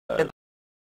He's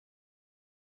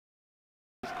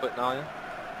quit now, yeah?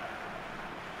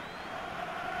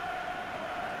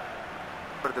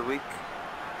 For the week.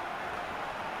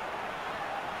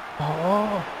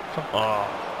 Oh, fuck. Oh,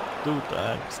 2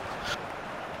 times.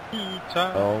 2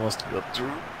 times. I almost got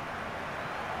through.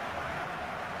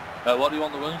 What do you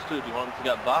want the runs to? Do you want them to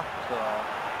get back?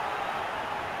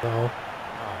 No,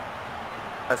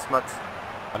 As much.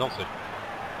 I don't see.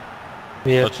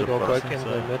 we have Touch to the go back passing in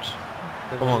the side. match.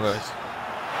 Come on, guys.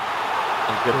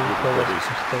 Let's get through the bodies.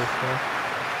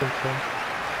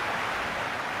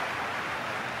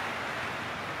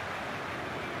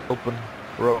 Open.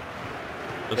 Row.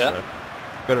 This Yeah. side.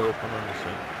 Gotta open on this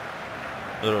side.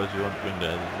 Otherwise you won't win the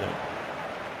end zone.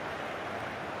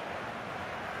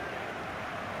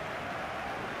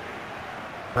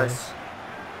 Nice.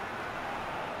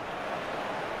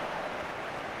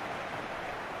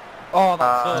 Oh,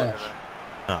 that's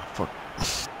Ah, fuck.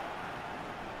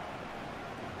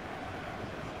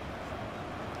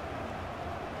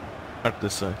 At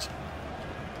this side.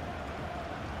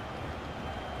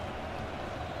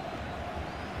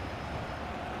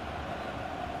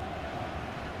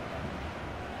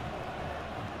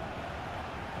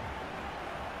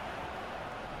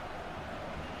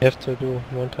 You have to do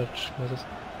one touch with this.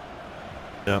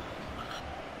 Yeah.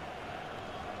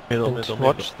 Middle, And middle,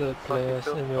 watch middle. the players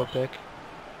in your back.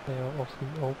 They are often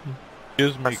open.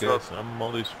 Excuse me, That's guys. I'm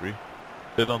always free.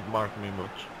 They don't mark me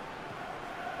much.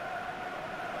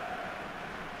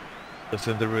 The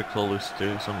center back always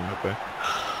stays on my back.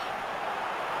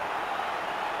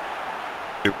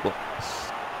 Triple.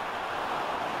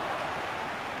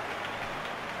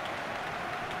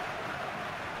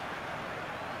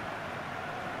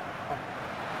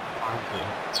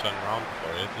 turn around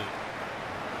for it.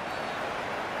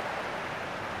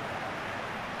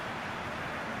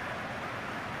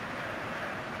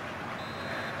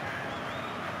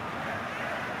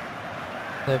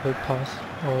 They will pass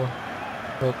or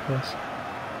will pass.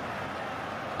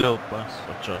 They'll pass,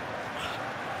 watch out.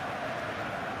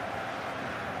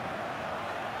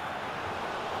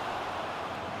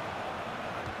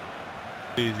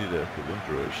 Easy there for the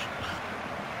Entourage.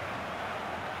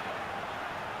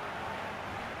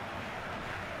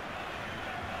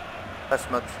 As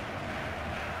much.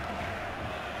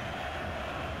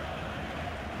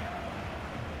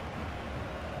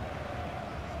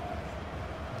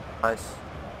 Nice.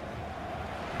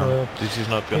 This is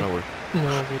not gonna work.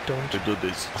 No, we don't. To do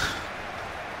this.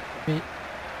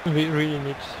 We really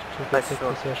need to get Nice the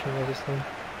shot. possession of this thing.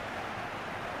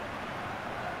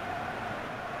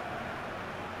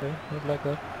 Okay, not like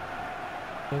that.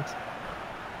 Thanks.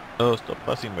 Oh, stop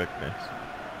passing back, guys.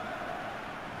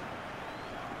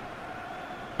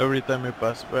 Every time we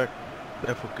pass back,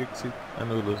 Defo kicks it and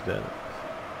we lose that.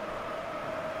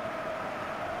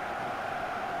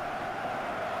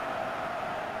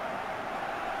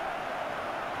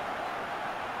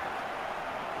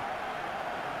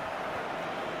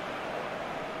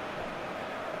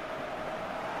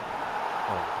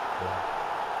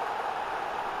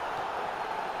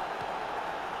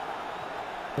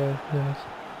 Yeah, nice.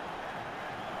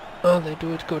 Oh, they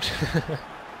do it good.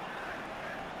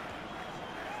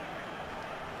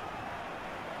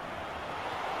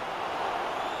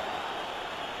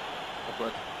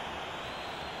 Upward.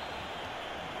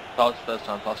 That was the first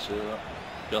time pass to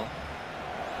Jill.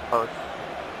 Out.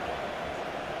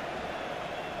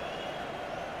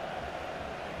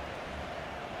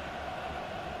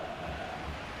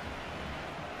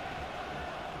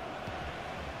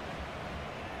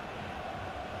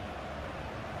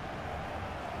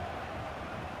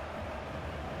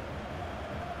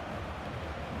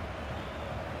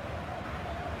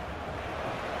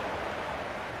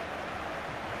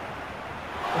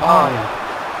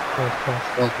 Nice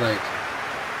pass. Well played.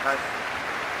 Nice.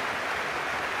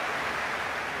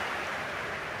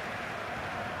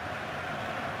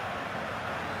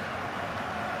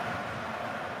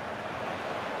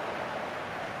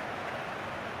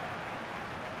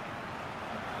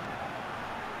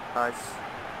 Nice.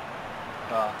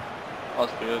 Ah,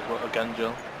 that's good. Again,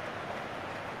 Jill.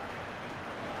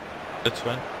 That's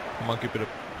fine. Come on, keep it up.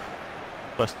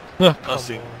 Fast. Come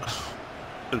Passing. on.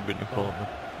 It'll be no problem.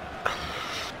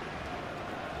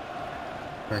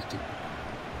 Practice.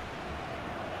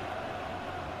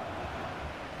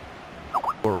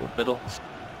 Forward. Middle.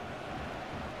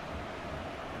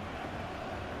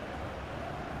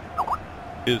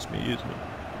 Use me, use me.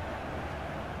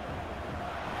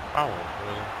 Oh,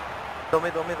 Middle,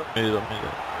 middle, middle. Middle,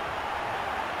 middle.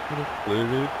 Clear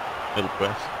it. Middle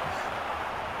pass.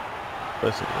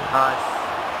 Pass it. Nice.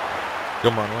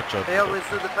 Come on, watch out. They always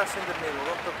do the pass in the middle,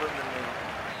 not the in the middle.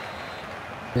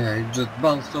 Yeah, it just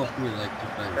bounced off me like 2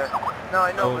 times. Yeah. No,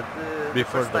 I know, Oh, but the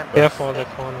before first the time, pass. Careful the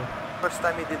corner. first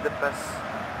time he did the pass.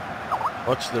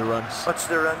 Watch the runs. Watch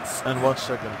the runs. And 1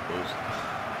 second post.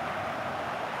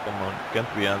 Come on,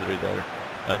 can't be Andre there.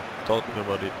 I talked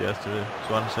about it yesterday. It's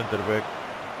 1 center back,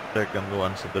 second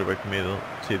 1 center back middle,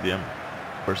 CDM,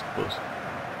 first post.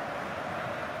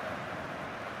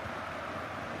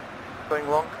 Going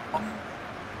long.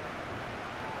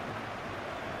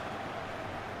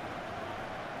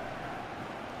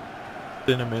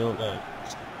 In the middle,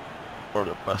 for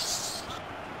the pass.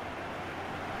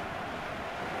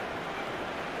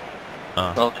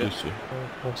 Ah, Okay. too soon.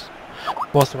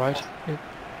 Was right. You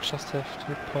just have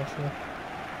to pass now.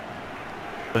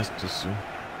 That's too soon.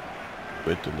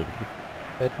 Wait a little bit.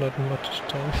 Had not much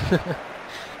time.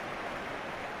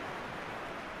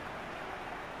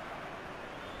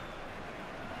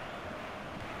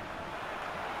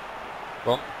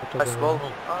 Well, Nice ball.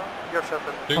 Your shot.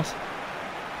 Pass.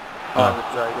 Good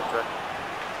try, good try.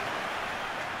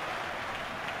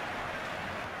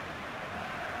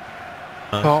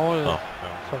 Foul. Oh,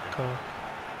 Fuck.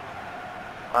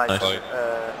 Nice. Nice.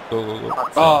 Go, go, go.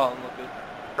 Outside. Oh, unlucky.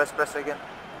 Press again.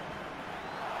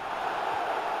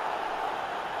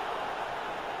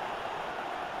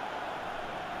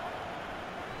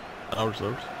 Ours.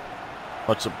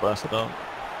 Watch the pass down.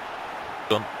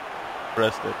 Don't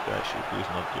press that guy, shit, he's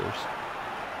not yours.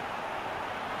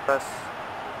 Press.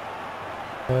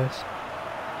 Nice.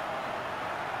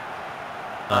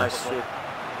 Nice. Shit.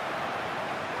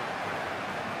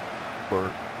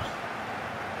 Forward.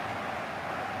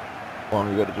 Come on,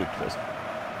 we gotta do it fast.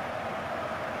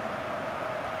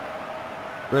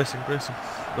 Pressing.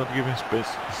 Don't give him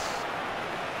space.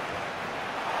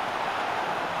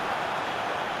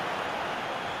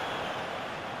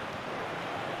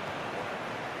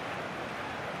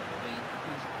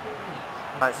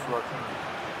 Nice float.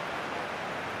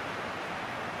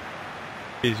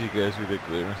 Easy guys with the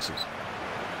clearances.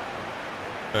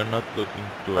 They're not looking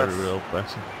to our Pass. real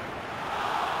passing.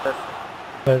 Press.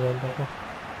 Well done, Papa.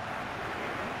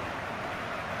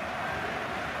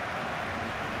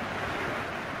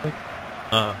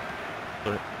 Ah,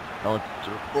 sorry. I want to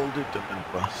hold it and then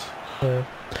pass. Yeah.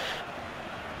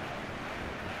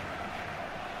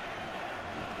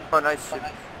 Oh, nice shit.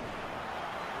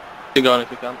 Keep going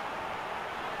if you can.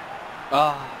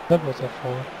 Ah. That was a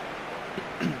foul.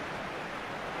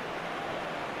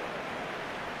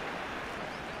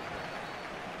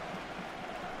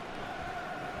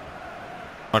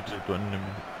 Martin to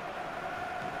enemy.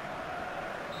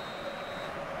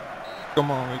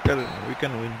 Come on, we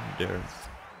can win there.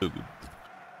 So good.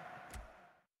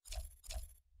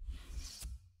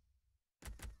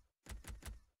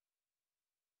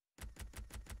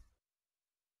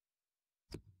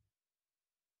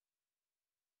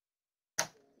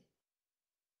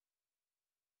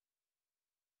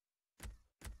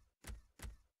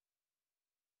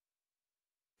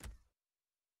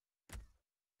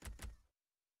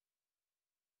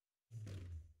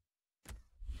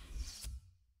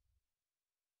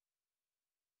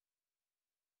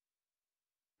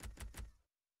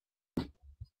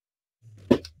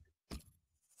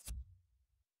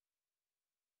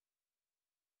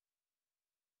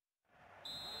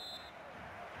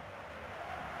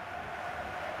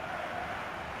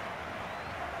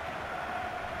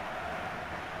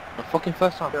 The fucking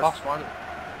first time Yes. pass, man.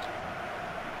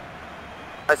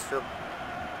 Nice field.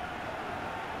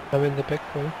 I'm in the back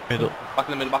row. Middle. Back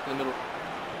in the middle.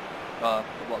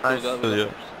 What, Nice. go.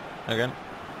 Yeah. Again.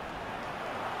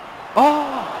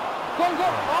 Oh! Go!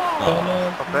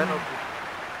 A penalty.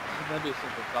 Maybe a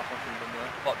simple tap I should have done there.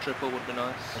 Hot triple would be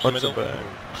nice. Watch the back.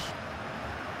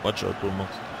 Watch out,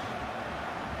 almost.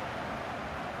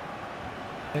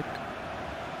 Back.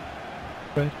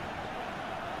 Right.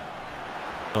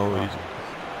 Oh, easy.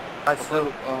 Nice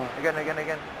field. Oh.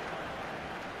 Again.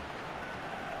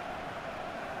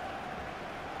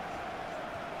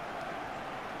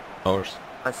 Ours.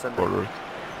 Nice sender. Forward.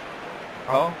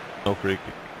 Oh? No free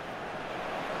kick.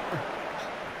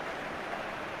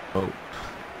 Oh,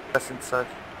 Press inside.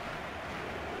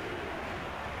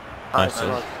 nice.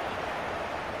 Nice.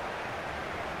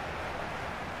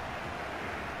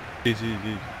 Easy.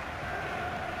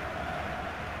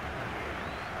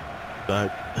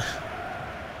 Dive.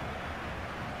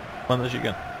 One as you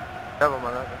can. Never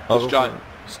mind. Okay. I'll It's go giant.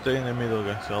 for- Stay in the middle,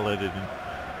 guys. I'll let it in.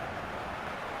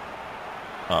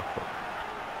 Ah, fuck.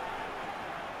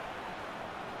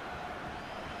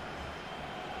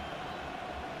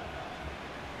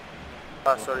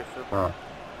 Sorry, field. Ah.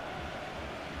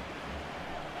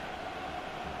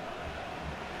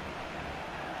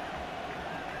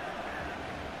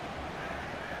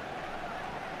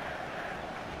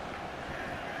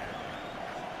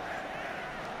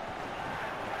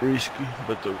 Risky,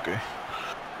 but okay.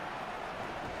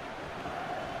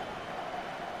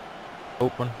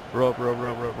 Open. Rob.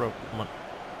 Come on.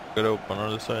 Get open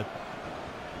on the side.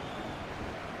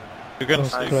 You can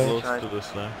stay great. close to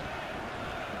this line.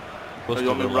 Close you to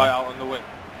want me the right line. out on the wing?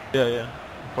 Yeah.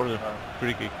 For the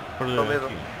free kick. For the middle.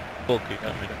 kick. Goal kick, I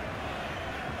mean.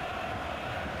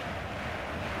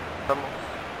 Come on.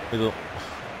 Middle.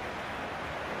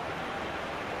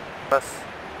 Pass.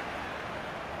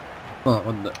 Oh,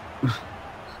 what the?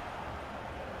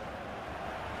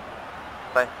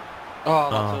 Bye. Oh,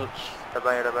 Oh. that's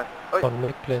Rabay. Oi. On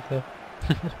make play there.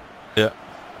 Yeah.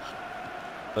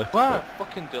 Left Why? foot.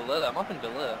 Fucking delay. I'm having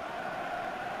delay.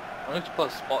 I need to put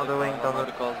a spot On the wing, on the-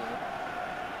 because of it.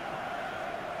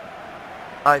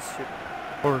 Nice shit.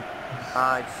 Or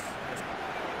Nice.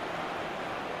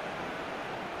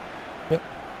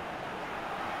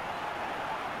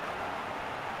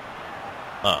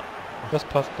 Just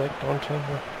pass back, don't turn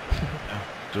her.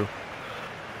 true.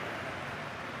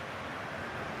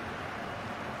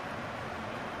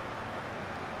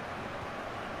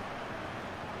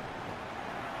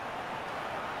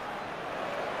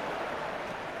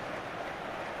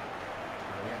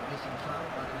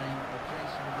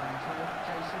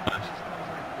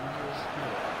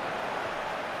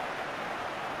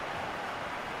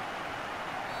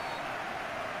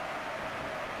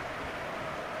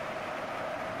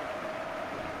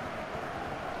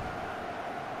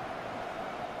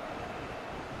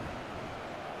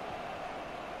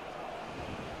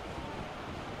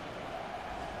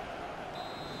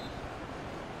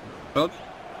 Road?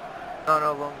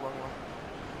 No, long.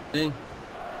 Thing.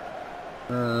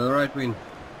 Right wing.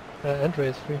 Andre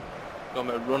is free. You want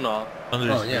me to run or? Andre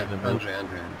Oh is yeah, in the middle.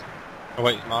 Andre. Oh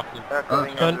wait, Martin. They're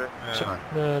coming Oh, under.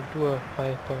 Yeah. Do a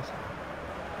high pass.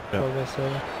 Yeah. Always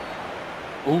server.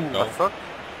 Ooh. The fuck?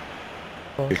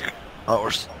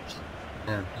 Ours.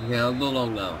 Yeah, I'll go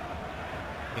long now.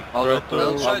 I'll Right, go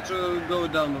I'll to... try to go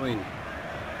down the wing.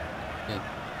 Yeah.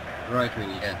 Right wing,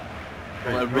 yeah.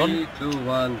 Will I run? 3, 2,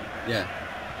 1, yeah.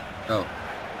 Go.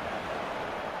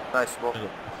 Nice ball.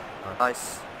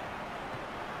 Nice.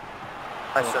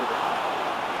 Nice center.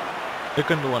 You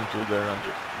can do 1-2 there,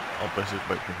 Andre. I'll pass it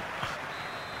back to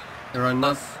him. Run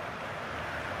up. Nice.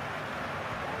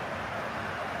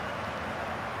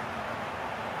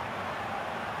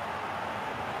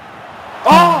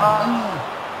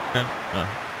 Can?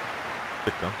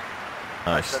 Pick down.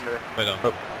 Nice. Center. Wait on.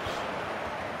 Up.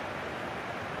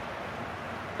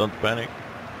 Don't panic.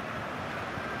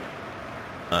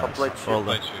 Nice. Upload shoot. Well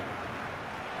Play done. shoot.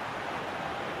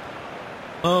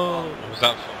 Oh, Was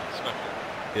that for special?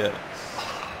 yeah.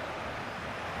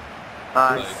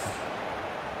 Nice.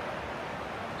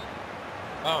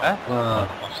 Oh, Eh? Ah.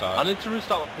 I offside. need to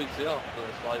restart my PC off because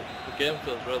it's like the game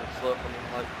feels really slow for me,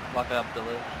 like I have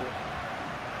delay and shit.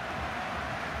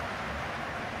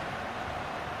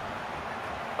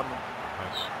 Come on.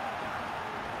 Nice.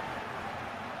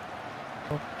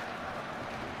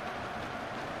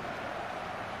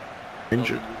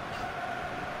 Injured.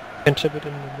 Can chip it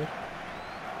in the mid.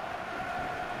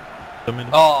 A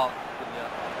minute. Oh, yeah.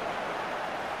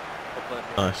 I'll play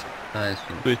it. Nice. Nice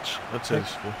one. Switch. Let's say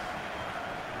it's full.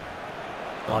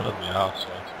 One on the outside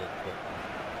to go quick.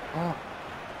 Oh.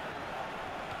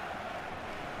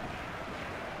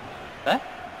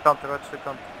 Counter, watch the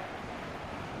counter.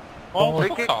 Oh, Free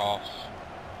fuck kick. off.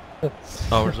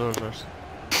 That's Ours.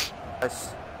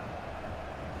 Nice.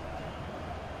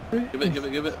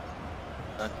 Give it.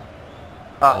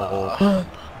 Ah. Oh.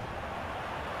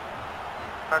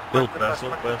 Back, Still back, pass,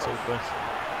 back, up back, pass, back. up pass.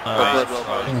 Well Nice. played, well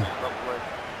played. Well played.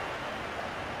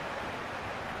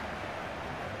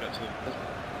 Get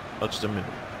to Touch the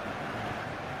middle.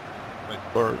 Wait.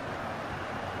 Bird.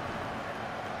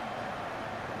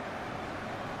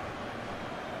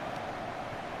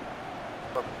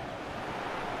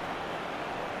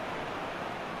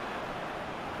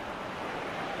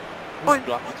 Oi.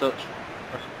 Drop the touch.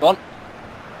 Go on.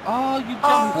 Oh, you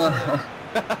jumped.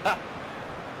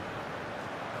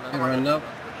 Run up.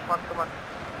 Come on.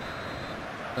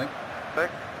 Back.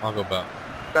 Back. I'll go back.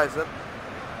 Guys up.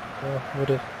 would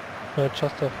it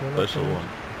just have Special one.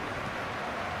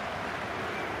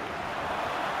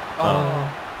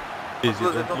 Oh. Easy, Don't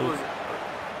lose it, don't don't lose. lose it.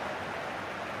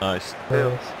 Nice.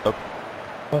 Nice. Up.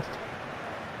 Fast.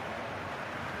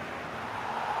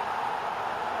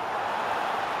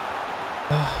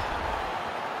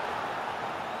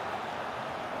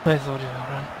 Nice audio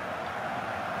run.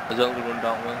 I don't run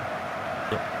down wing.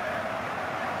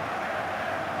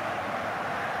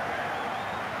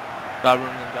 Guy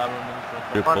running.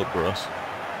 Triple cross.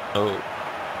 Oh.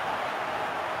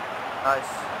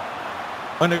 Nice.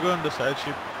 When I go on the side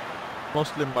ship,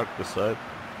 Mostly mark the side.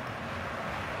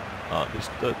 Ah, this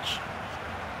touch.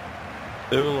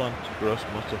 They will want to cross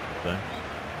most of the times.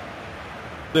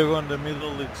 They go in the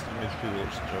middle, it's the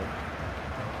midfielder's job.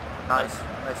 Nice.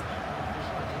 Nice.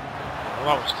 Well,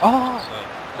 that was Oh! tough to say.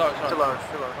 Sorry. Still ours,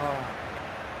 still ours. Oh.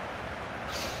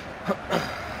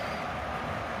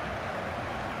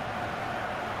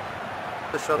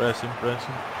 The shot. Pressing.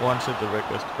 One center back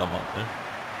has to come out there.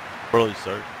 Probably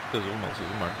start, because almost is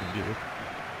marking you.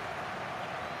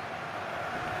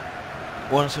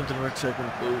 One center back,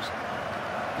 second post.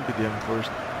 BDM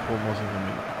first, almost in the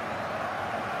middle.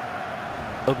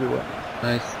 That'll be one.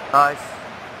 Nice. Nice.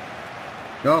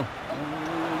 Go.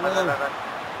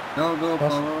 Go. Go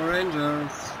Pass. Power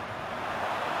Rangers.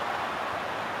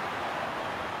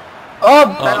 Oh!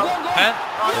 Pen?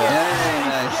 Yay,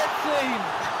 nice. Save!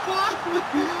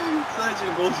 Such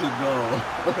a bullshit goal.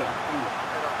 I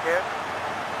don't care.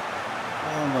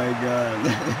 Oh my god.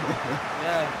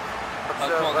 Yeah.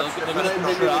 What's Come on, what's they're the gonna first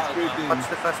push goal? it out, man. What's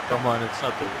the first goal? Come on, it's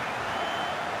not over.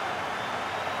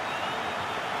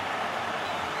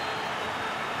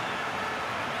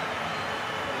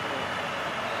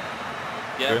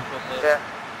 Yeah, Okay. but, Yeah.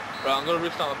 right, I'm gonna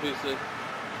restart my PC.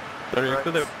 Sorry, you Right.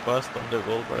 could have passed on the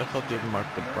goal, but I thought you'd mark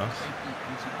the pass.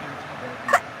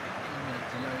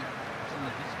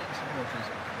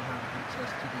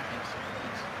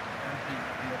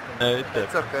 It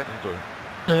It's okay. Enjoy.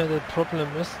 The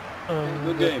problem is Good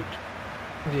that game.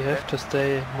 we have to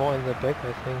stay more in the back,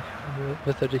 I think,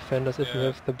 with the defenders if we Yeah.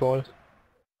 have the ball.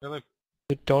 Really?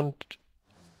 We don't...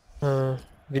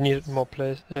 we need more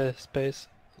space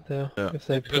there Yeah. if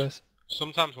they Yeah, because- press.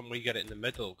 Sometimes when we get it in the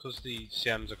middle, because the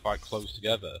CMs are quite close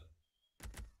together,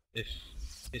 if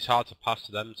it's hard to pass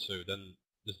to them two, then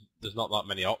there's not that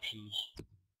many options.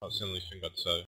 That's the only thing I'd say.